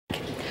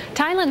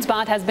Thailand's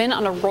baht has been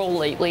on a roll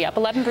lately, up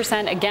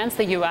 11% against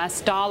the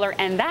U.S. dollar,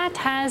 and that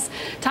has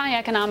Thai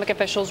economic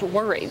officials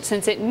worried,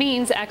 since it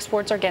means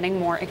exports are getting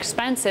more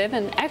expensive,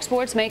 and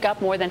exports make up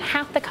more than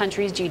half the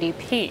country's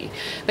GDP.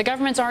 The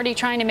government's already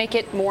trying to make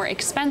it more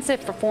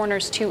expensive for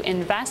foreigners to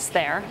invest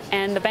there,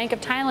 and the Bank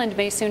of Thailand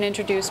may soon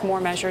introduce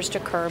more measures to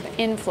curb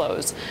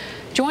inflows.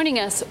 Joining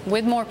us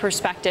with more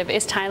perspective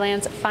is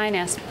Thailand's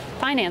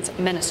Finance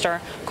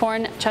Minister,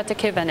 Korn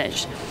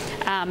Chatikavanij.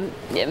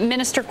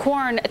 Minister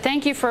Korn,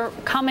 thank you for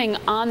coming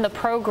on the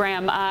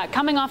program.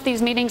 Coming off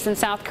these meetings in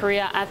South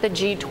Korea at the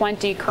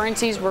G20,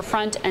 currencies were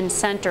front and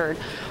centered.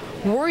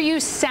 Were you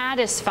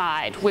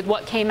satisfied with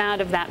what came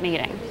out of that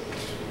meeting?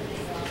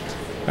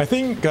 I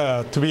think,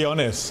 to be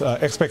honest,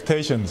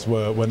 expectations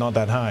were not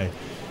that high.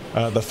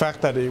 The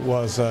fact that it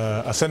was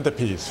a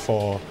centerpiece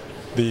for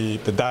the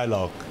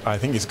dialogue, I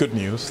think, is good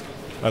news.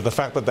 The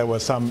fact that there were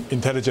some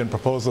intelligent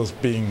proposals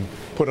being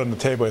put on the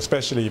table,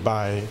 especially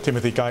by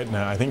Timothy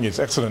Geithner, I think is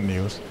excellent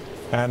news.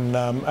 And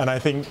I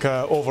think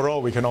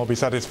overall we can all be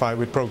satisfied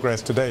with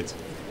progress to date.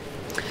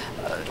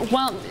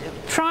 Well,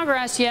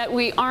 progress, yet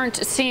we aren't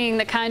seeing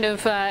the kind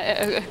of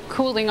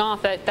cooling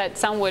off that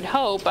some would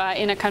hope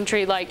in a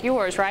country like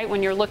yours, right?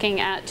 When you're looking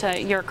at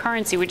your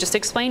currency, we just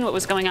explained what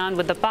was going on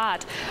with the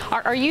baht.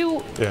 Are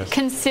you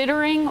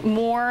considering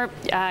more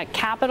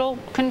capital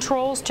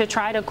controls to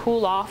try to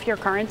cool off your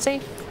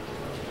currency?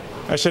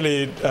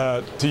 Actually,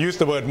 to use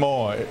the word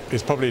more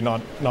is probably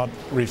not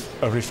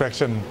a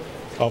reflection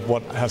of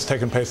what has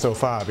taken place so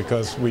far,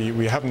 because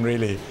we haven't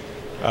really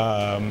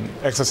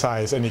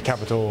exercise any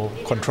capital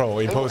control,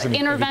 imposing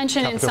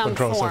intervention capital in some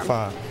control form. so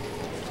far.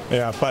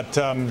 Yeah,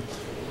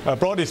 but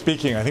broadly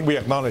speaking, I think we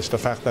acknowledge the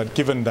fact that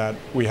given that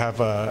we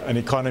have an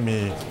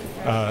economy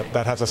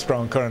that has a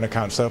strong current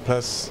account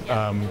surplus,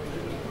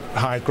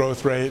 high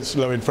growth rates,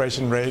 low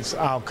inflation rates,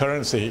 our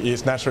currency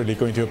is naturally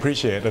going to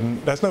appreciate, and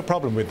there's no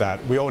problem with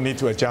that. We all need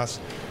to adjust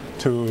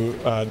to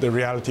the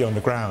reality on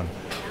the ground.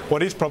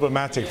 What is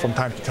problematic from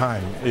time to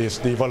time is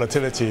the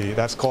volatility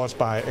that's caused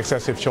by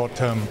excessive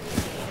short-term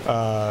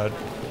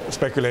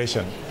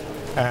speculation.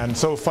 And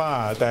so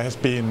far, there has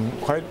been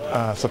quite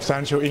a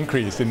substantial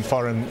increase in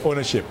foreign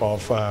ownership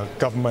of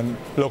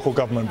local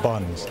government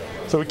bonds.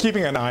 So we're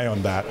keeping an eye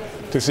on that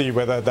to see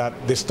whether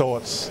that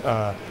distorts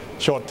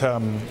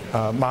short-term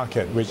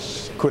market,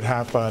 which could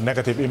have a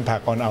negative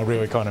impact on our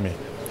real economy.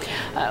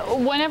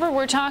 Whenever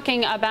we're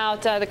talking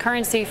about the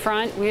currency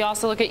front, we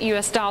also look at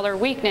U.S. dollar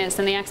weakness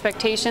and the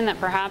expectation that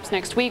perhaps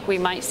next week we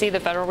might see the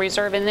Federal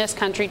Reserve in this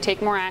country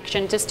take more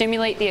action to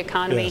stimulate the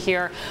economy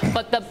here.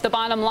 But the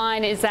bottom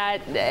line is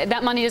that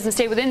that money doesn't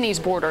stay within these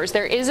borders.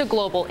 There is a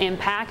global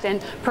impact,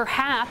 and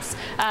perhaps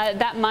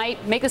that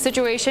might make the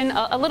situation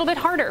a little bit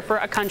harder for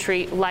a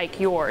country like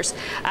yours.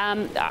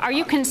 Are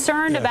you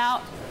concerned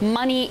about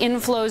money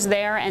inflows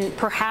there and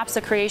perhaps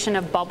the creation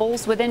of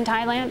bubbles within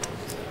Thailand?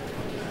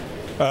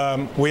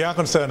 We are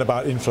concerned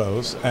about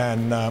inflows,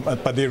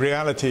 but the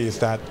reality is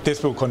that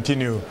this will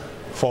continue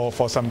for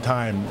some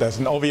time. There's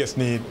an obvious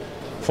need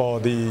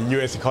for the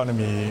U.S.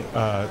 economy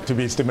to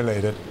be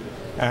stimulated,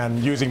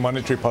 and using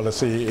monetary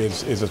policy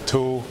is a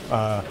tool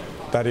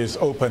that is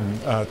open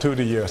to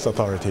the U.S.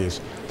 authorities.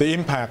 The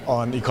impact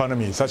on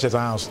economies such as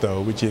ours,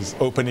 though, which is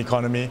open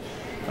economy,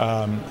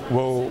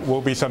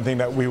 will be something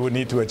that we will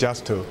need to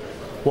adjust to.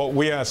 What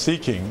we are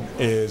seeking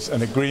is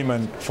an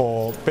agreement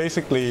for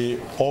basically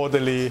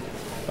orderly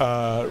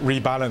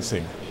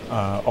rebalancing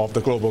of the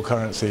global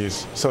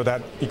currencies, so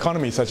that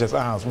economies such as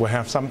ours will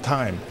have some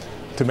time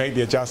to make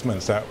the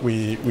adjustments that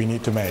we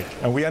need to make.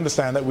 And we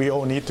understand that we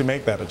all need to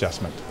make that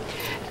adjustment.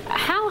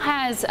 How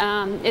has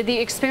the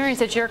experience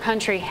that your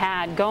country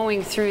had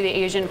going through the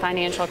Asian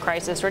financial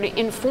crisis sort of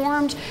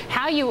informed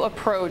how you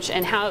approach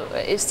and how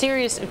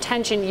serious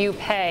attention you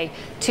pay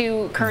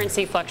to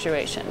currency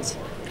fluctuations?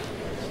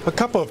 A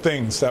couple of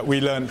things that we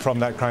learned from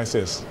that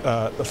crisis.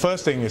 The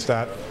first thing is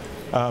that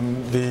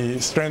the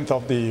strength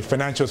of the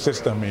financial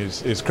system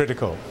is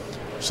critical.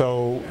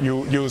 So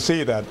you'll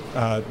see that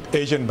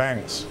Asian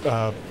banks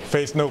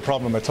faced no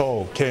problem at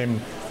all came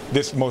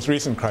this most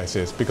recent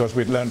crisis, because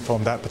we'd learned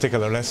from that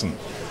particular lesson.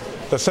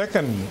 The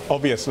second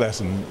obvious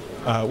lesson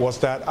was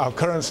that our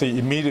currency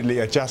immediately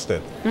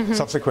adjusted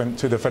subsequent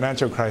to the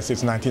financial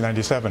crisis in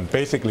 1997.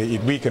 Basically,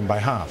 it weakened by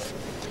half.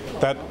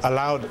 That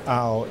allowed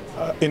our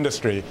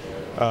industry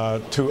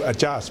to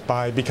adjust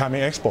by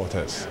becoming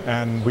exporters,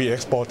 and we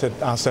exported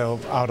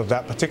ourselves out of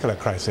that particular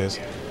crisis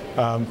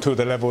to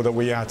the level that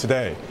we are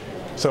today.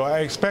 So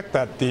I expect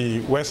that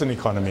the Western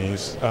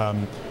economies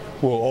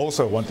will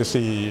also want to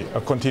see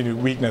a continued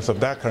weakness of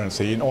that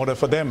currency in order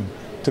for them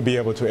to be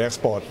able to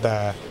export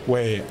their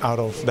way out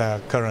of their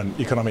current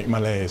economic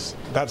malaise.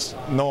 That's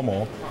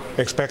normal,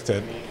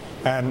 expected,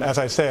 and as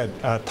I said,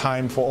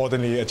 time for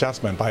orderly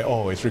adjustment by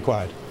all is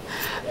required.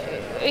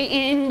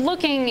 In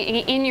looking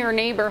in your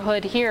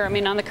neighborhood here, I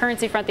mean, on the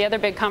currency front, the other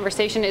big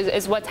conversation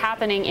is what's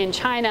happening in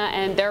China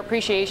and their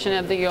appreciation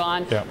of the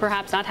yuan,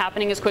 perhaps not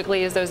happening as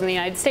quickly as those in the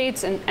United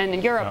States and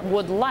in Europe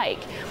would like.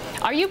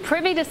 Are you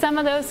privy to some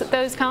of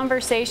those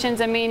conversations?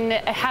 I mean,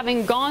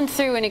 having gone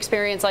through an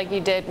experience like you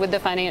did with the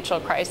financial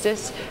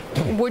crisis,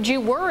 would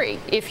you worry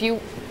if you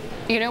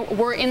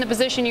were in the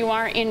position you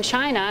are in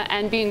China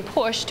and being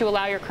pushed to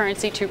allow your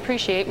currency to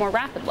appreciate more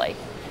rapidly?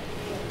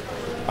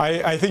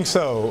 I think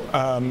so,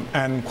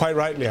 and quite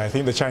rightly, I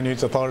think the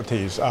Chinese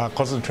authorities are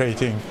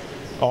concentrating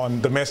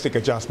on domestic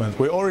adjustments.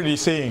 We're already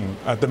seeing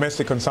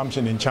domestic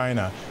consumption in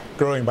China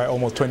growing by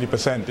almost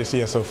 20% this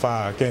year so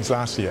far against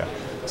last year.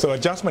 So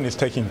adjustment is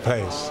taking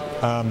place.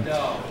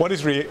 What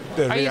is the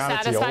reality? Are you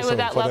satisfied with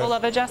that level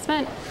of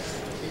adjustment?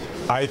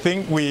 I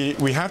think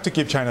we have to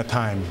give China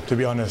time, to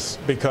be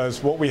honest,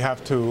 because what we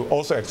have to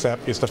also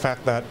accept is the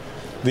fact that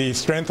the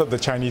strength of the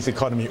Chinese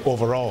economy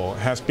overall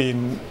has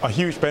been a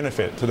huge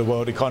benefit to the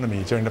world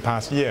economy during the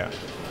past year.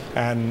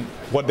 And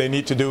what they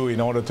need to do in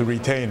order to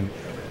retain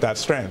that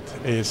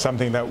strength is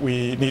something that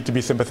we need to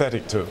be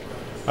sympathetic to.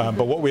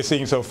 But what we're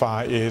seeing so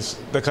far is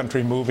the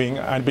country moving,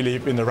 I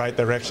believe, in the right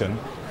direction.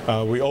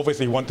 We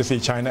obviously want to see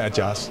China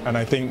adjust, and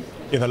I think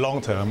in the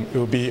long term it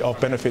will be of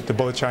benefit to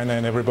both China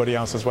and everybody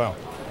else as well.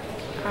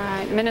 All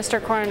right, Minister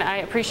Korn, I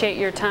appreciate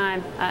your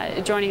time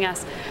joining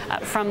us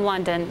from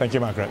London. Thank you,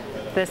 Margaret.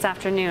 This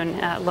afternoon,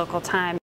 local time.